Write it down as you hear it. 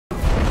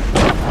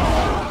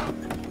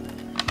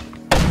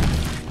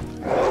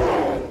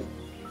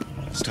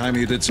It's time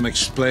you did some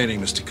explaining,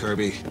 Mr.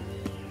 Kirby.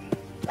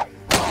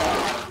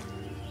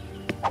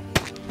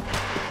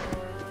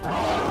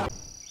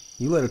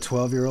 You let a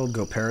 12-year-old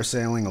go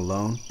parasailing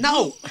alone?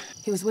 No!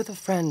 He was with a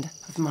friend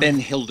of mine. Ben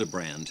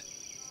Hildebrand.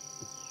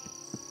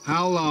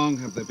 How long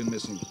have they been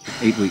missing?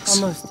 8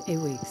 weeks. Almost 8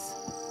 weeks.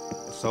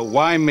 So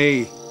why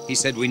me? He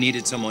said we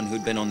needed someone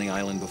who'd been on the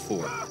island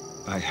before.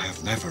 I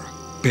have never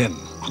been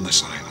on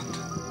this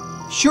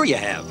island. Sure you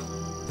have.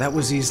 That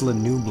was Isla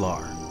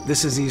Nublar.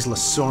 This is Isla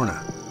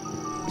Sorna.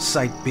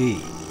 Site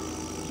B.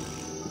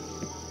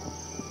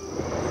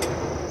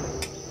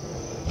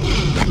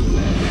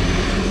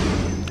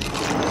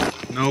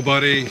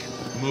 Nobody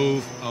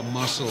move a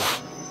muscle.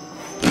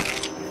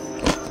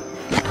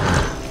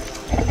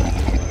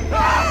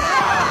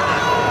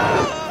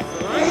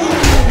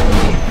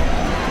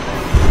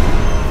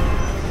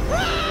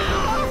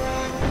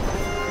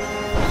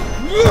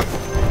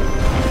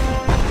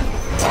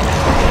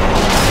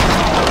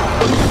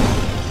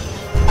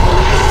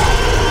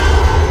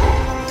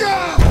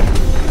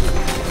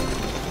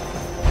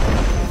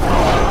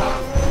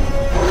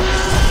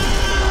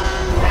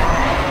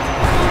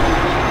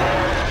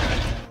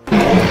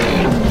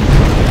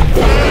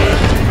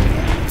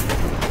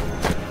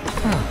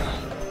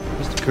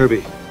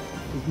 Kirby,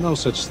 there's no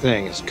such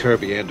thing as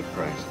Kirby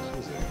Enterprises,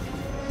 is there?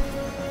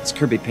 It's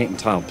Kirby Paint and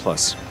Tile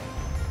Plus.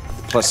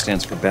 The Plus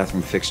stands for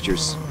bathroom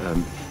fixtures.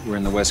 We're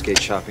in the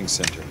Westgate Shopping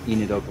Center,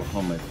 Enid,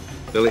 Oklahoma.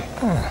 Billy,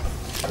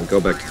 we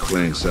go back to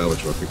Clay and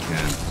salvage what we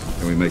can,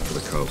 and we make for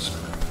the coast.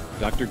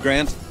 Dr.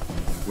 Grant,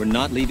 we're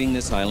not leaving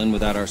this island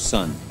without our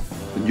son.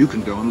 Then you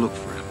can go and look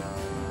for him.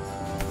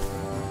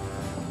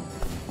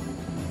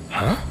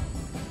 Huh?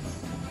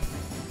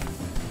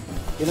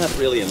 You're not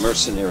really a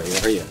mercenary,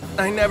 are you?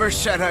 I never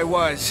said I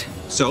was.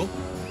 So,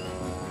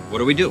 what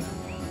do we do?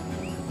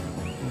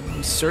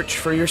 Search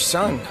for your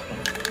son.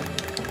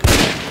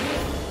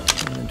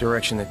 In the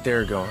direction that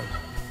they're going.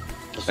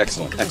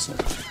 Excellent,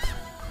 excellent.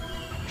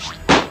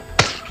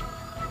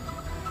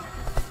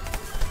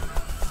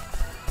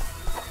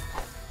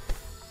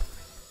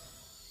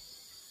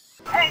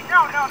 Hey,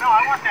 no,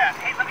 I want that.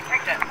 Hey, let me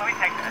take that.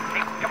 Hey,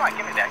 come on,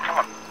 give me that, come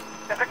on.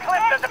 There's a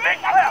cliff, there's a big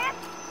cliff.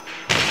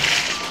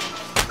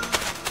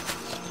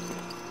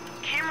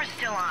 Camera's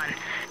still on.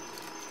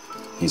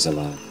 He's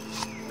alive.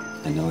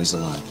 I know he's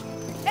alive.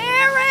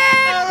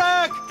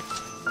 Eric!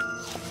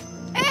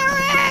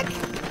 Eric!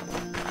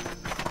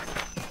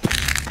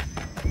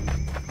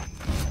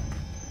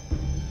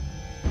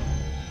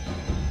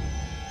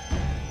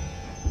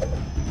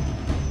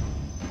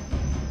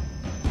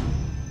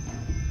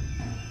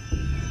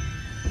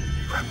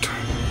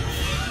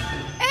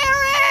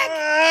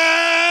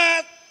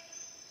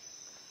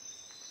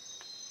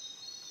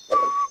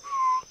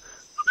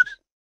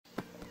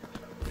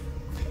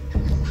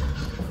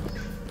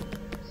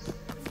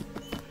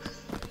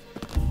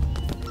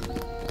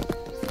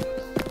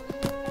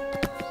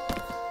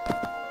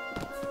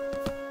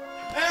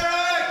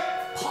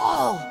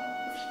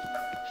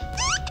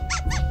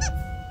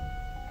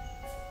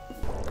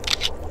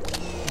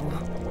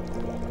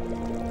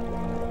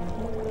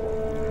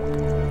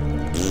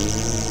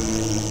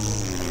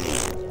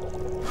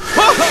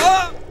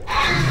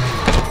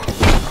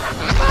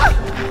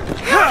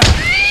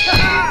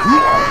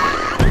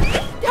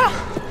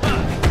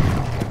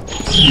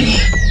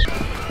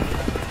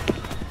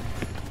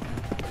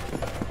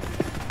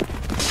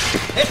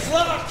 It's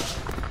locked!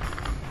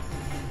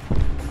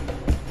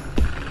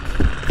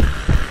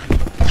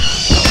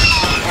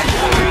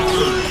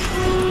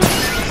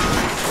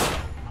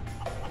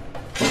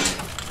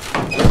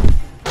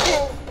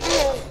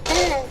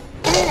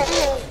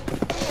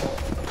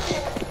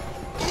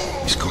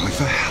 He's calling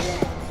for help.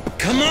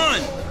 Come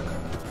on!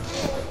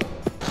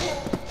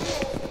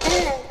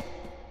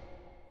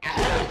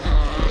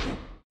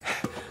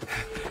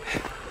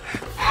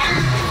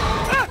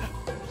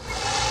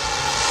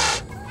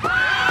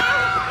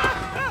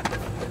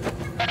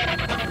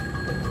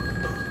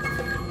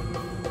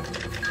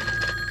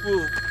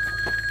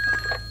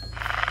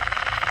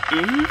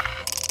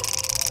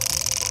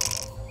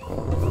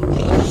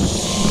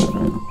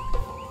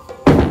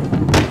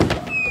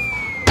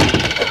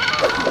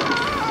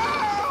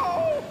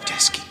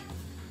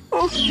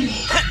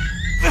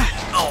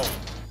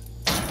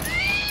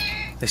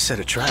 They set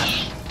a trap.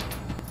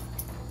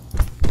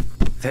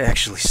 They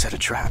actually set a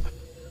trap.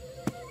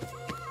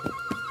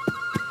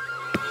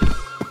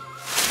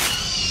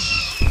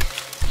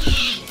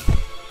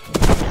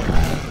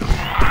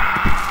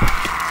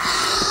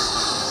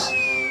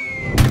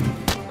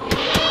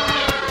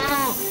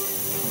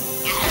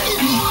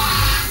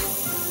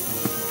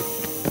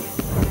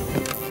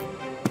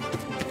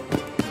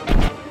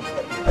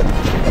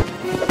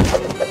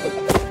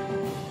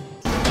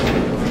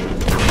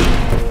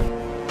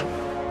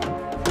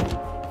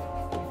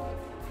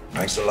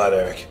 Thanks a lot,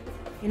 Eric.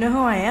 You know who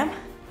I am?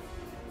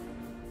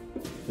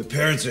 Your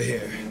parents are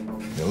here.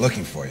 They're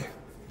looking for you.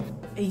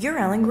 You're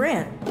Alan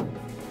Grant.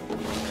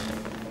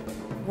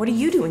 What are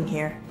you doing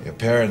here? Your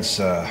parents,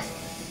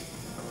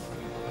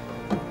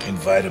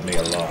 invited me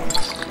along.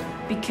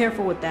 Be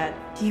careful with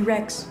that.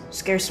 T-Rex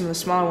scares some of the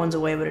smaller ones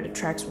away, but it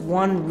attracts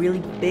one really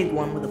big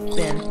one with a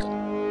fin.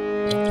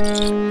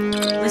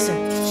 Listen.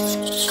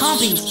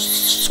 Compies!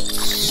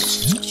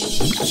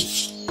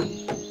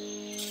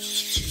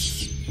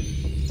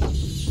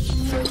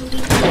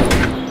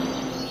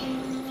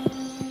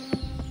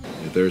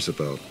 Yeah, there's a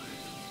boat.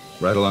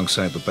 Right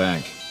alongside the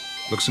bank.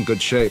 Looks in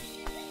good shape.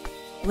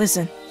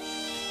 Listen.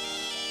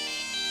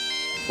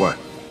 What?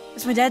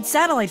 It's my dad's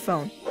satellite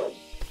phone.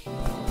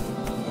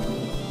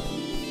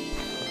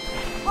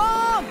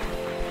 Mom!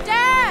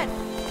 Dad!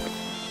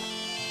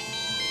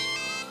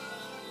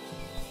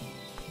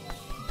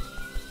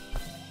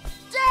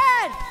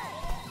 Dad!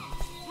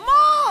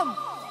 Mom!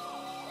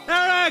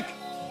 Eric!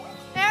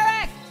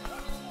 Eric!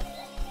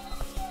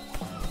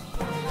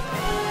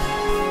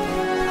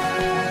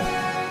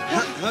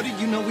 How did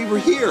you know we were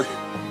here?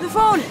 The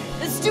phone!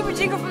 The stupid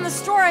jingle from the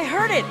store, I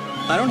heard it!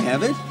 I don't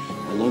have it.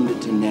 I loaned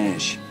it to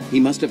Nash. He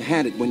must have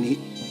had it when he...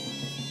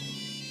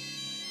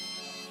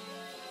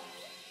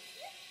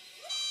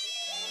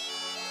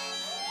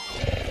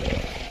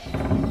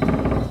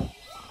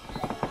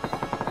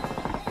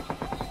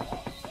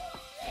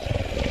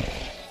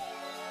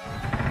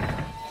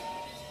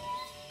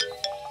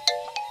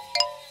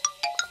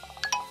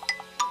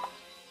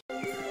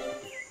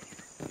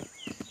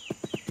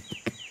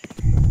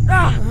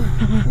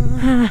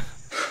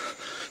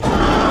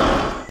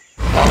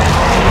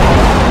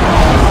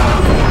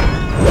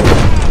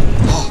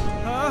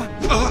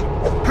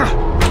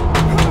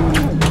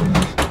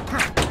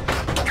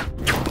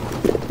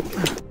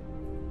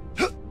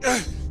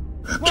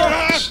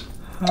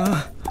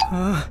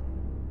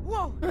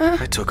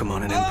 I took them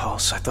on an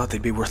impulse. I thought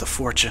they'd be worth a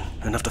fortune,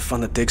 enough to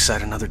fund the dig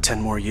site another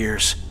 10 more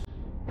years.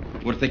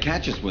 What if they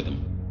catch us with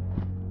them?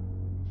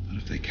 What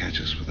if they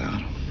catch us without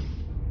him?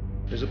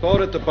 There's a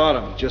boat at the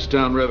bottom, just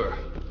downriver.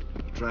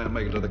 Try and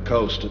make it to the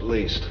coast, at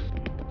least.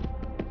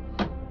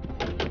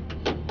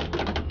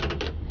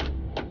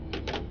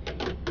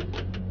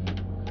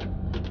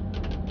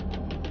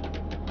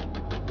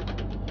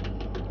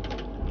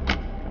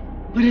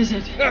 What is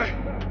it?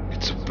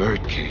 It's a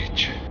bird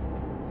cage.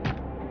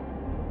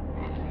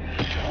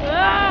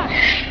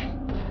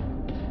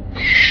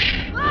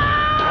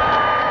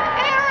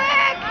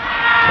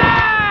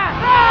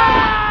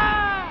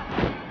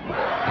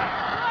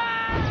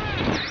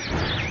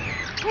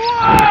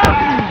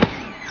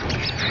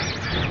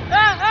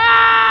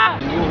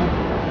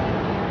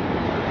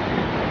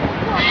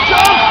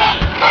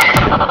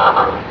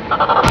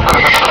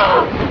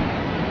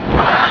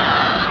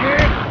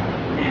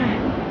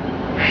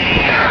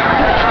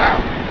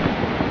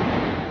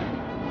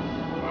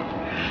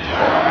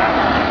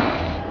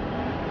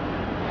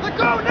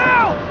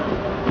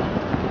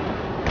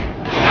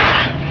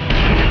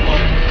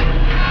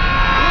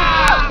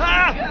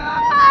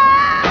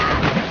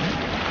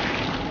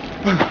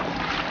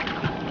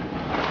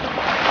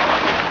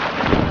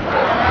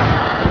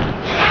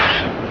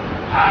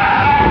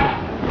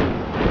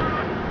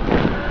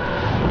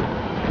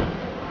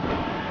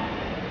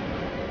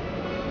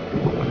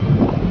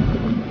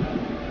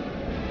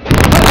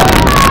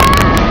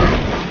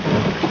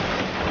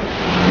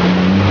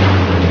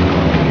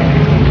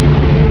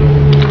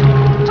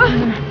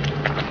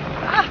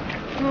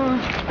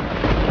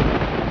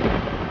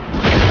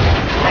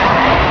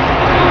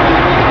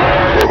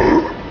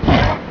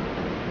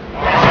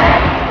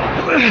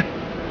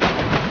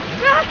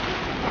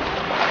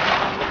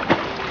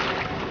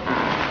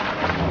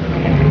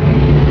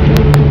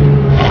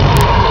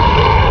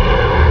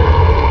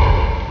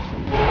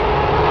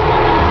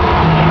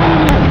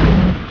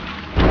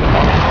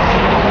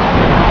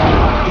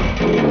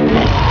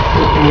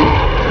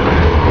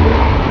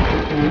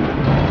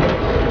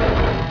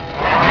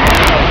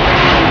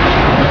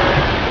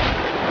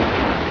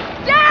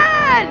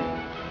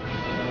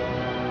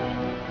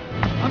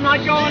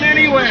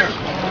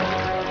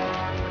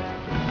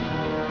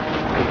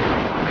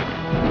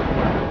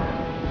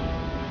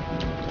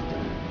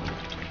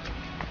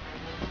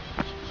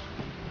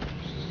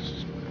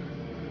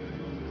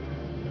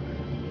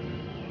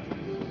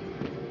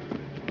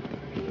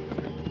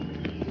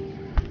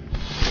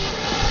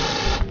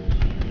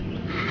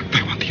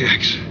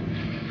 Eggs.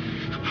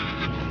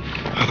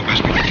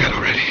 Otherwise, we'd be dead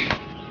already.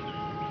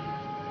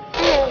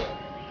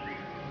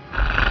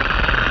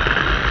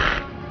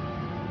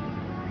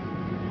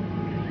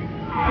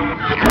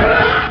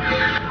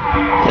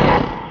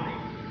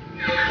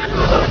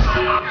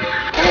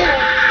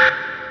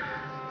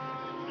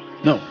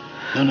 No.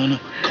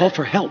 Call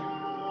for help.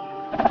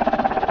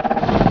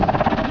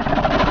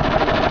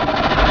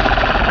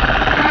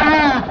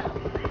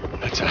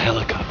 That's a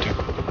helicopter.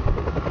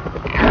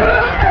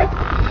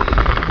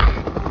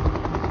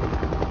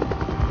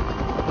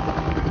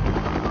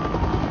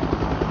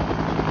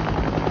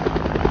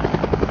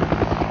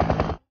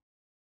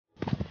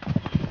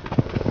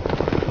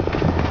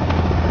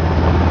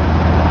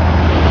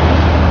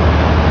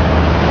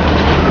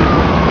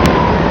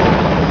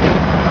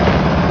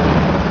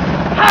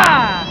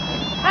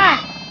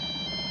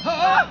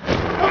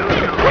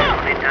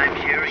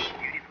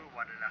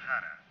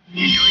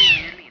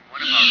 Joining in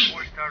one of our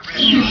 4-star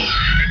restaurants.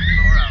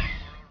 Explore our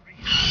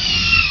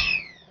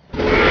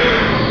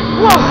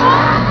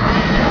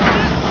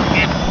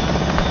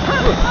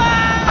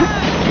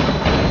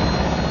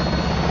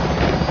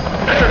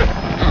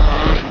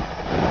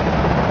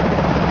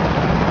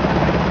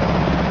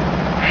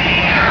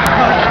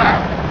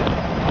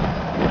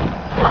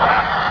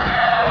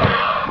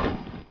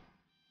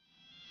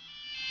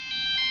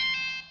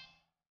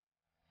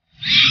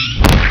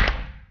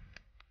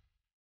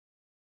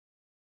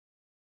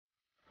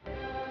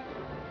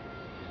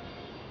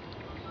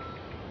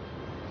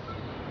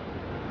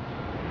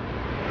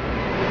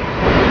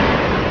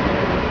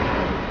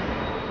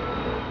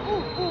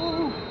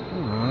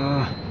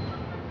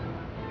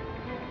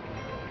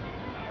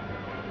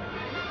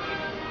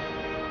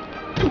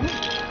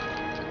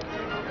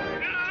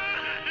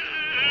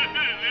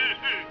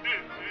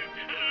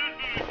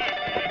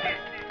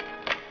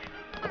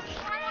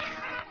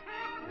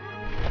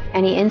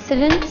Any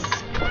incidents?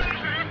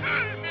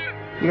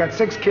 You got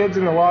 6 kids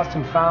in the lost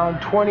and found,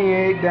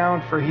 28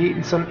 down for heat,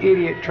 and some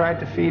idiot tried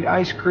to feed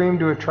ice cream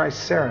to a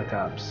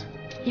triceratops.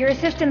 Your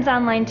assistant's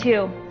online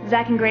too.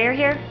 Zach and Gray are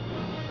here?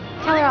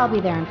 Tell her I'll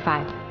be there in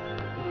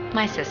 5.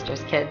 My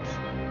sister's kids.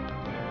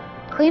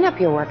 Clean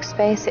up your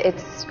workspace.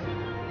 It's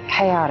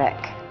chaotic.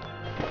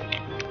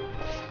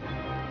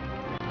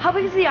 How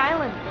big is the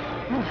island?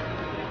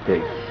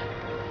 Big.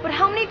 But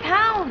how many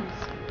pounds?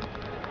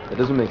 That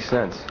doesn't make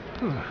sense.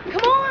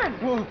 Come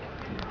on!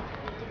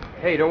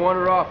 Hey, don't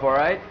wander off, all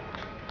right?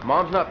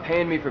 Mom's not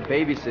paying me for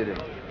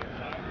babysitting.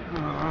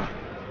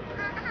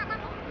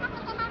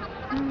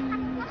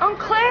 Aunt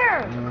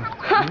Claire!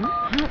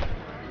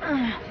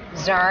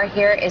 Zara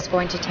here is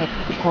going to take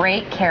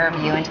great care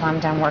of you until I'm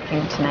done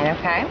working tonight,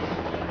 okay?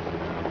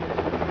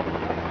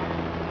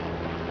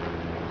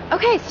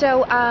 Okay,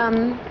 so,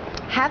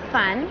 have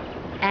fun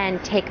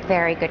and take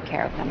very good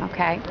care of them,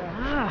 okay?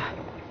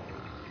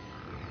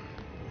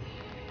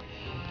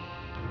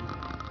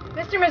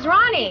 Mr.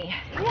 Masrani,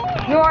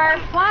 you're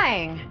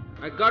flying.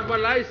 I got my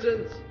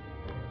license.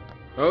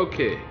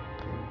 Okay.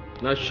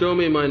 Now show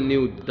me my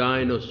new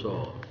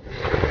dinosaur.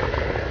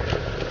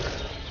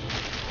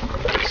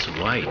 It's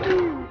white.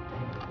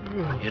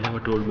 You never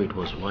told me it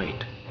was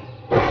white.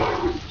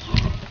 The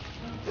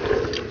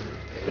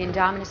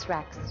Indominus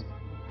Rex,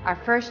 our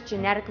first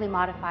genetically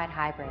modified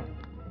hybrid.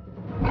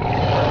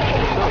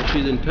 Oh,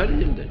 she's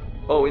intelligent then.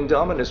 Oh,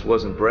 Indominus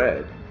wasn't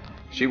bred.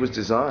 She was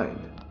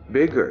designed.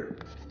 Bigger.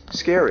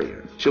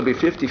 Scarier. She'll be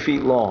 50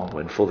 feet long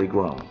when fully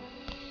grown.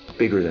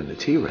 Bigger than the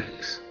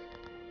T-Rex.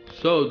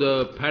 So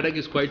the paddock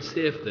is quite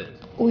safe then?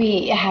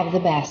 We have the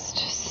best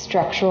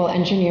structural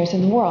engineers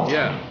in the world.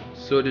 Yeah,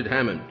 so did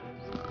Hammond.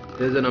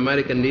 There's an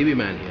American Navy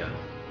man here,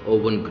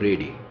 Owen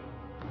Grady.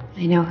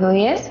 I know who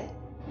he is.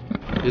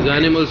 His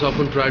animals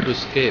often try to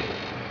escape.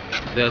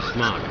 They're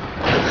smart.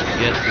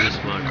 Yes, he's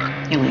smart.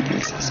 He only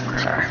thinks he's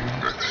smarter.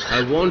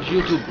 I want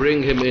you to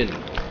bring him in.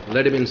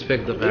 Let him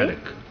inspect the paddock.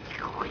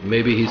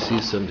 Maybe he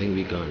sees something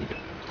we can't.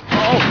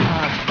 Oh,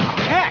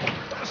 heck!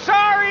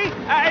 Sorry!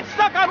 It's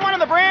stuck on one of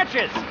the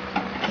branches!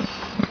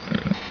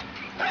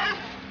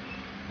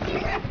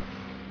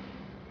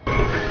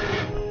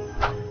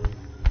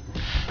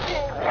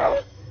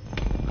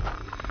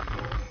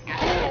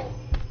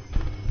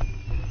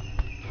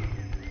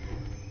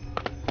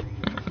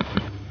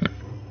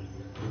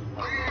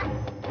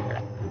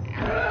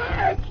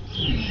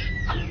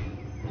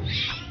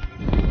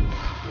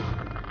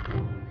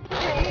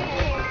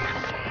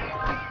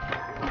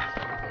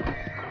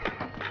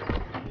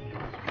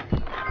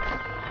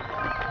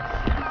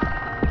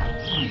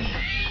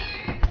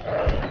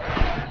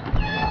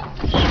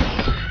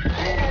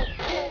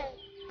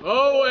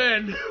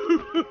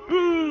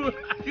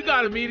 You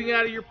got a meeting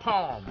out of your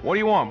palm. What do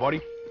you want,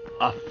 buddy?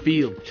 A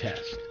field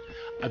test.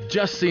 I've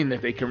just seen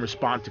that they can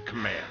respond to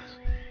commands.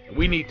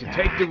 We need to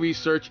take the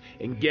research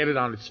and get it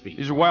on its feet.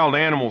 These are wild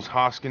animals,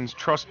 Hoskins.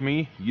 Trust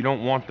me, you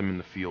don't want them in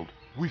the field.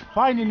 We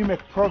finally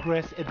make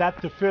progress, and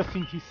that's the first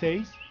thing he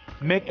says.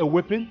 Make a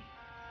weapon.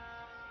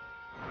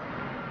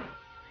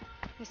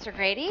 Mr.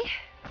 Grady?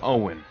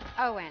 Owen.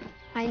 Owen,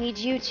 I need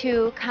you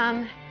to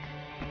come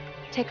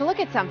take a look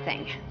at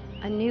something.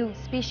 A new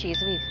species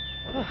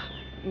we've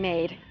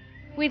made.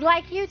 We'd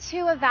like you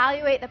to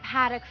evaluate the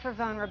paddock for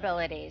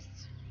vulnerabilities.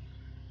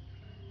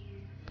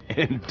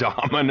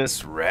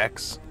 Indominus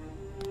Rex?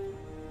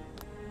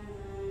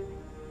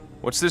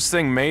 What's this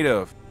thing made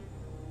of?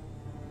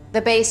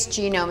 The base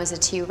genome is a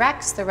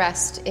T-Rex, the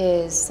rest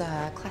is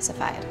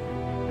classified.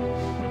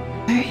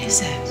 Where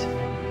is it?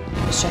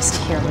 It was just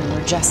here when we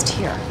were just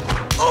here.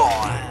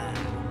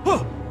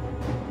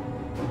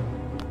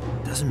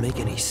 Doesn't make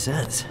any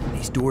sense.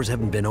 These doors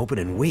haven't been open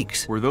in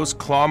weeks. Were those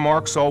claw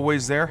marks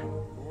always there?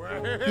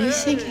 You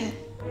think it...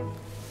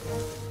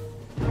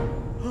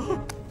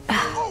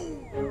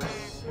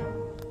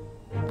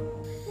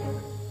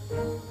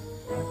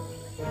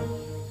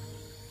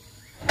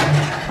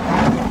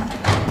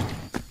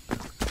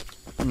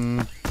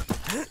 Mm.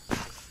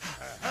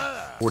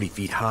 40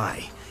 feet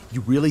high.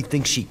 You really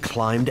think she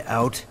climbed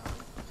out?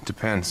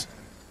 Depends.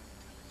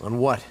 On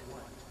what?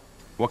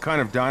 What kind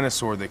of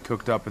dinosaur they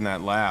cooked up in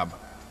that lab?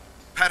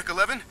 Paddock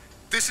 11,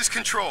 this is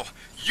Control.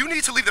 You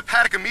need to leave the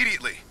paddock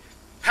immediately.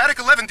 Paddock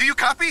 11, do you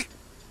copy?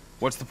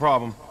 What's the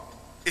problem?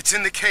 It's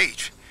in the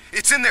cage.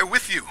 It's in there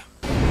with you.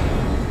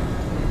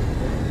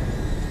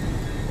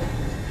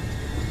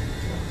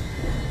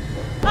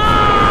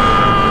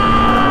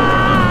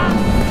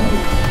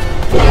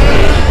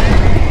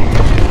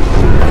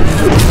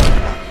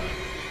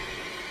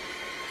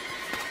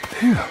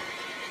 Phew.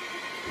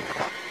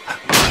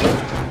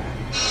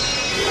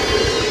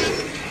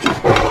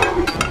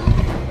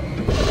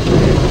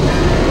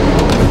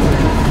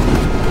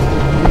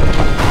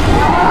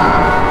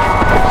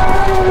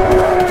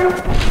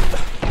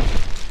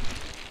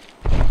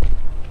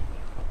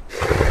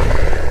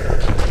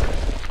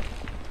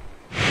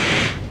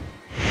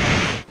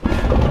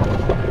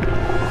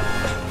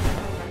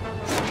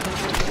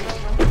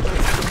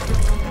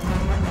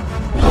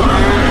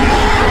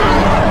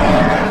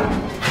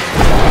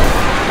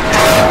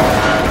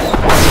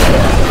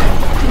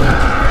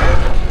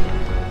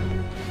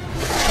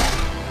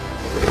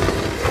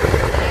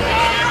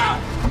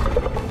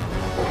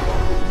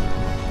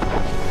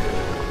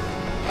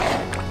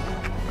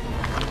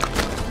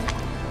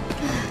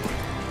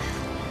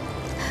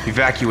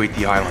 Evacuate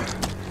the island.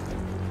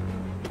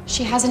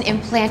 She has an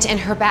implant in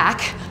her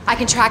back. I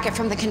can track it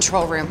from the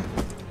control room.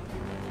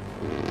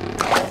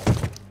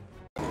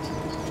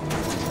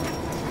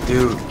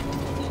 Dude,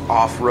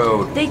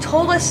 off-road. They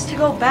told us to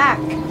go back.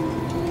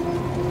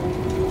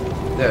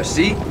 There,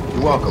 see?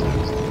 You're welcome.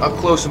 Up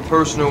close and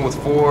personal with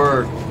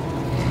 4...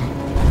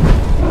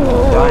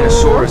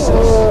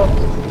 Dinosauruses.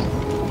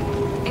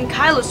 And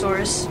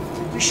Kylosaurus.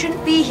 We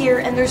shouldn't be here,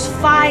 and there's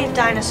 5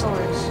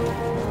 dinosaurs.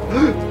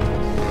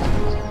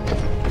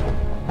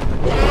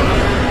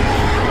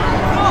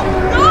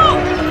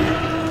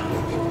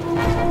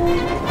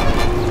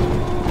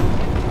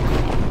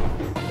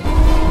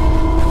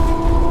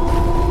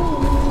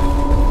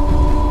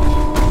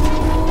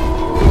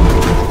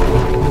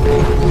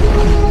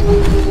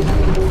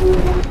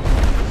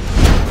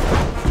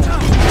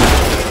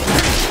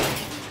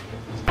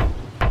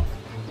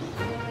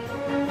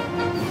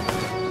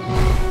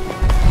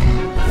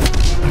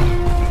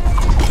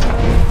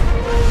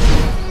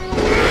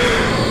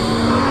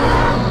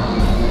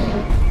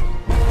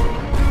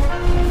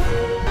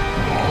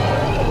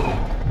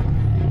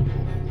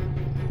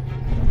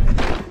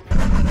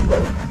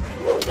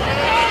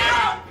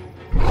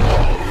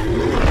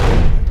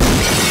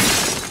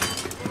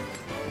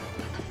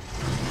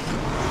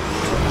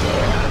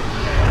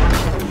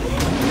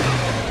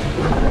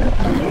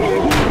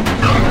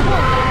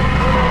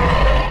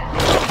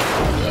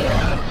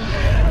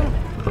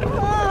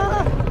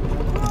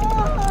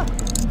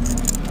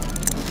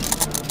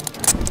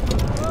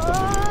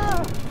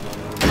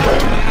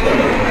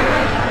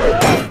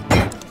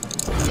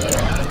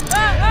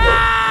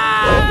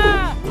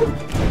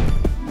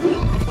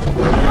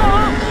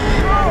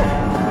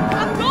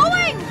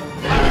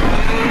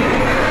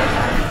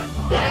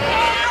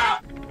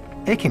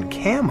 It can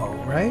camo,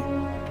 right?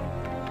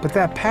 But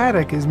that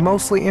paddock is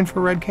mostly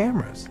infrared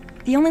cameras.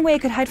 The only way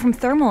it could hide from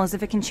thermal is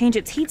if it can change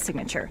its heat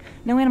signature.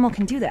 No animal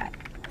can do that.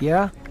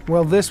 Yeah?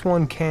 Well, this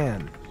one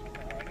can.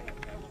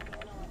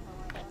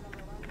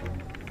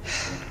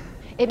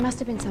 It must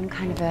have been some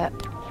kind of a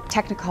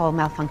technical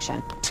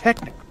malfunction.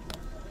 Technical?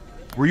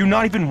 Were you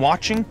not even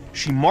watching?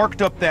 She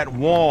marked up that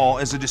wall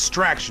as a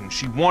distraction.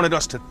 She wanted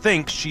us to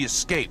think she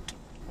escaped.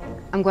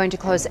 I'm going to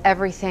close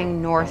everything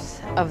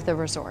north of the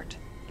resort.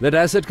 Let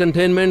asset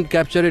containment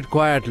capture it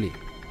quietly.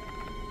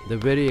 The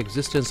very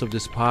existence of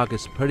this park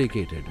is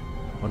predicated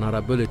on our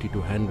ability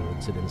to handle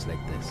incidents like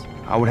this.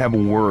 I would have a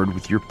word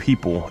with your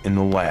people in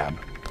the lab.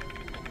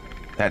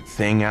 That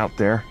thing out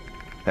there,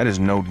 that is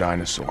no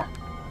dinosaur.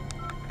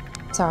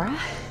 Zara,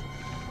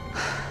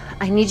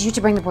 I need you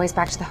to bring the boys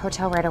back to the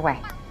hotel right away.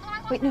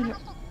 Wait, no.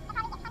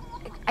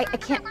 I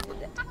can't.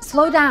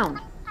 Slow down.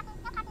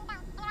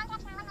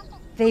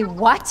 They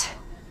what?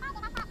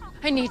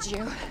 I need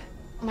you.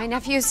 My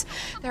nephews,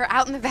 they're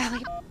out in the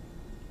valley.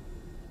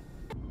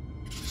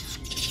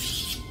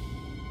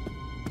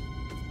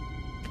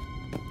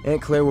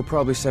 Aunt Claire will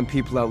probably send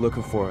people out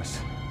looking for us.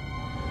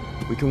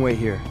 We can wait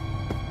here.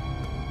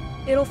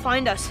 It'll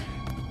find us.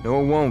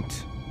 No, it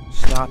won't.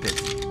 Stop it.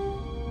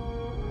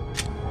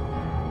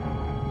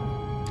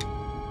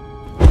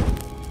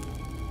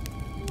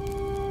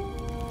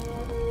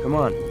 Come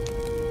on.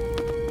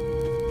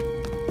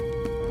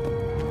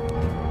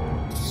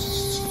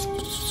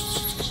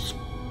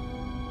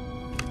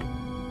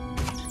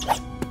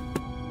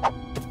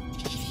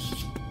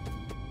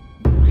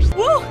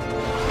 Whoa!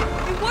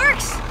 It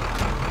works!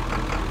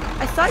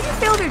 I thought you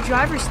failed your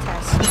driver's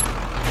test.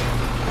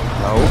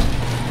 No.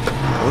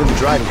 Only the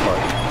driving part.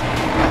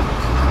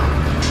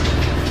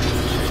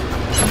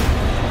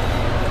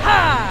 Ha!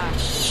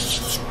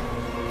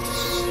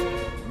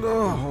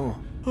 No.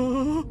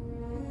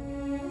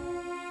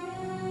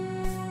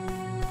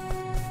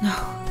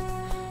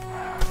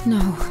 No.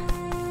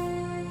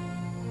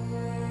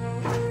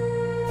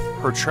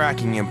 Her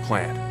tracking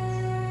implant.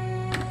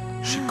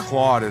 She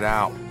clawed it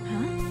out.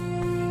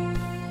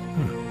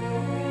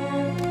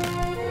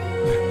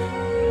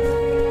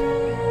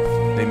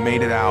 They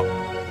made it out.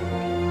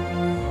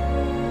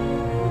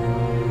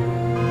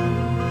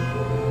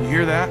 You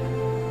hear that?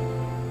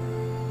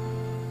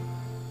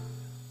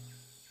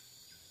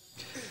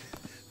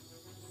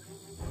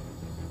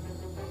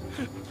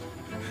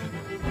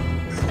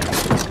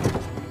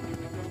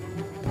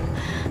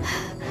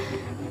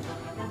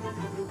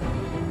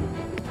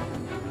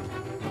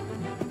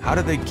 How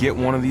did they get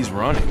one of these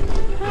running?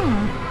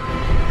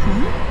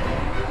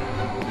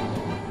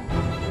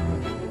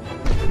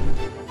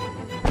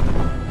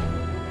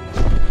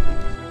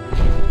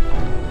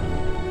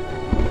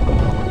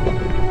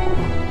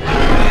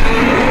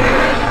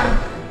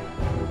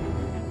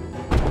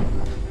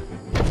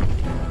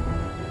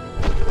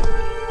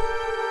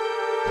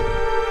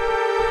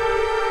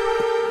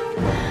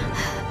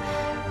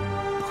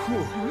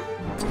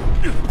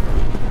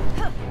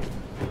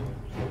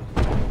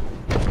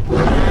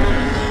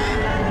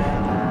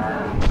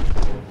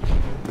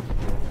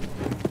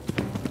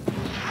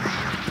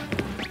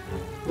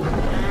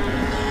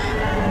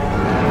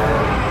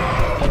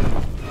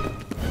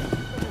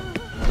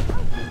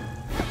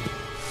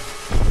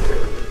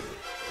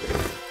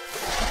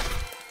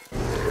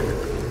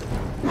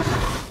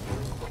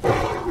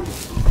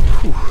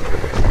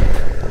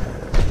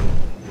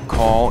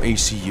 Call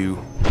ACU,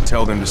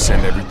 tell them to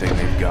send everything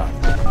they've got.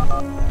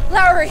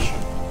 Lowry!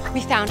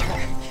 We found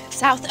her,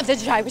 south of the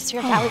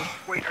Gyrosphere Valley.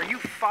 Wait, are you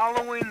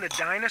following the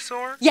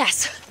dinosaur?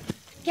 Yes!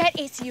 Get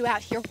ACU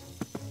out here.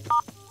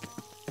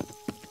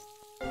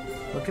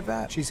 Look at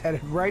that. She's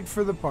headed right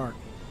for the park.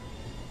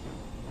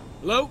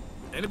 Hello?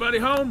 Anybody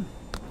home?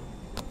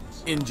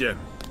 InGen,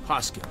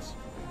 Hoskins.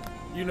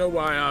 You know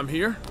why I'm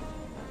here?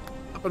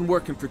 I've been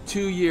working for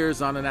 2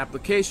 years on an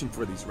application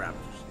for these raptors.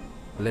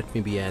 Let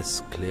me be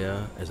as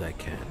clear as I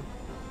can.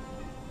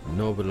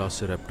 No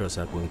velociraptors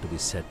are going to be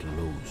set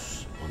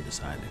loose on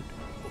this island.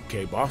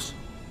 Okay, boss.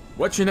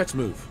 What's your next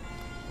move?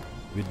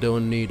 We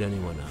don't need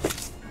anyone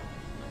else.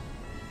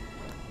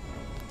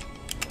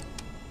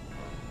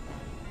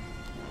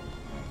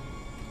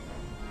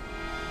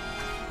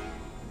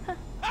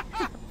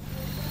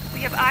 We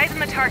have eyes on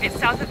the target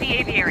south of the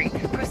aviary.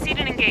 Proceed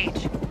and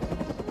engage.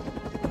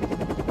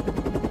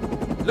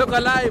 Look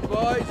alive,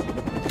 boys!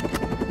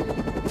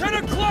 10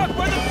 o'clock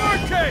by the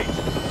birdcage!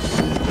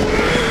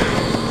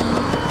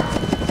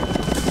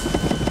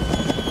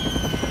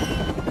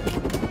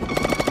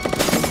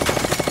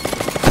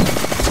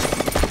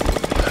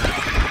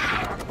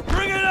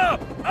 Bring it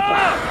up!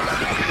 Up!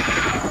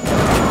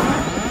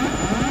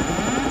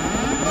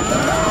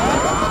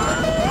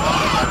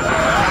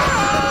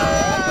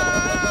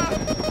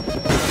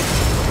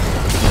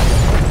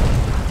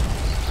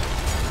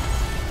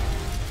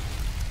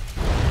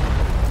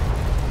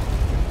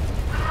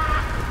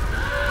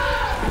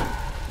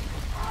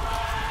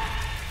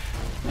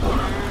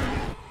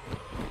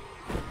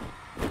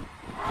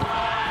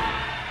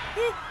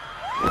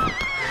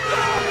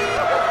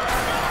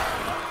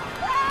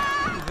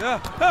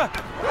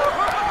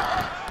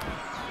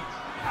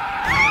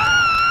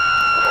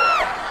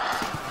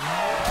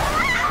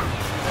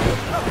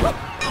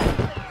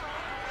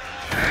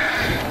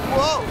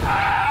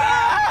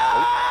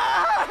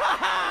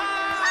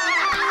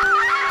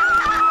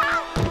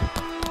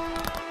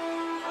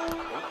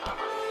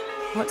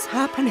 What's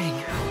happening?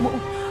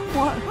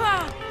 What?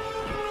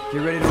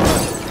 Get ready to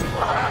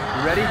run.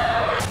 You ready?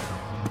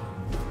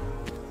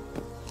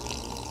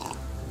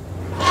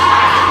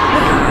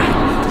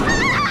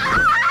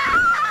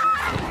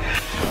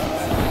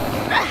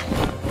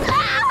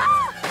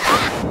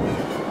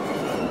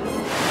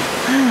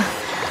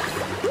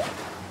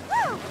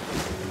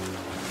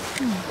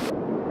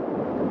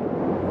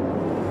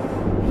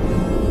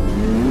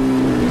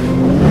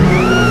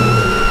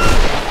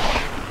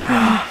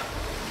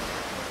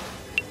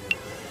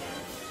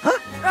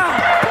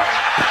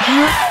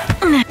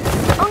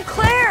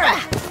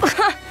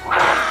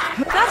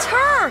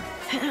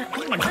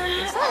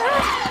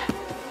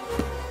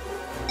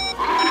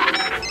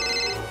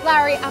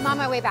 Lowry, I'm on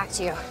my way back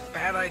to you.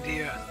 Bad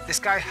idea. This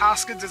guy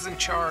Hoskins is in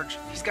charge.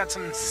 He's got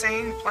some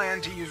insane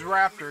plan to use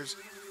raptors.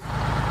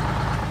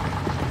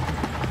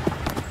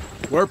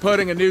 We're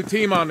putting a new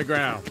team on the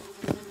ground.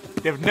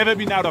 They've never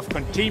been out of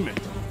containment.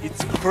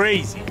 It's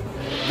crazy.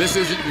 This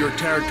isn't your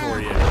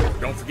territory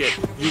yet. Don't forget,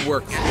 you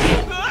work for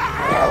me.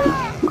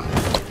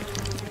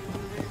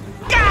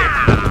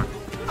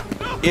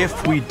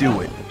 If we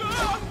do it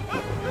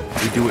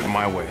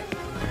my way.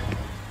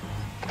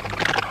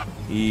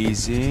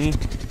 Easy.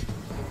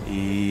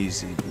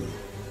 Easy.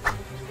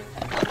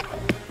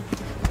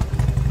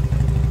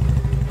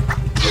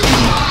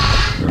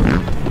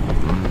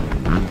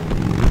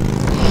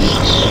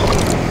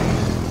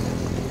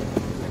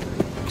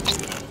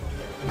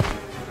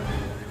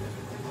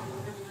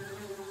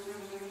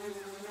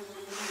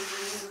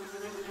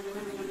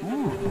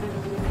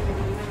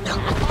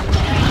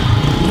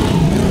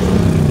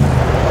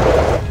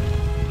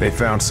 They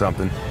found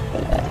something.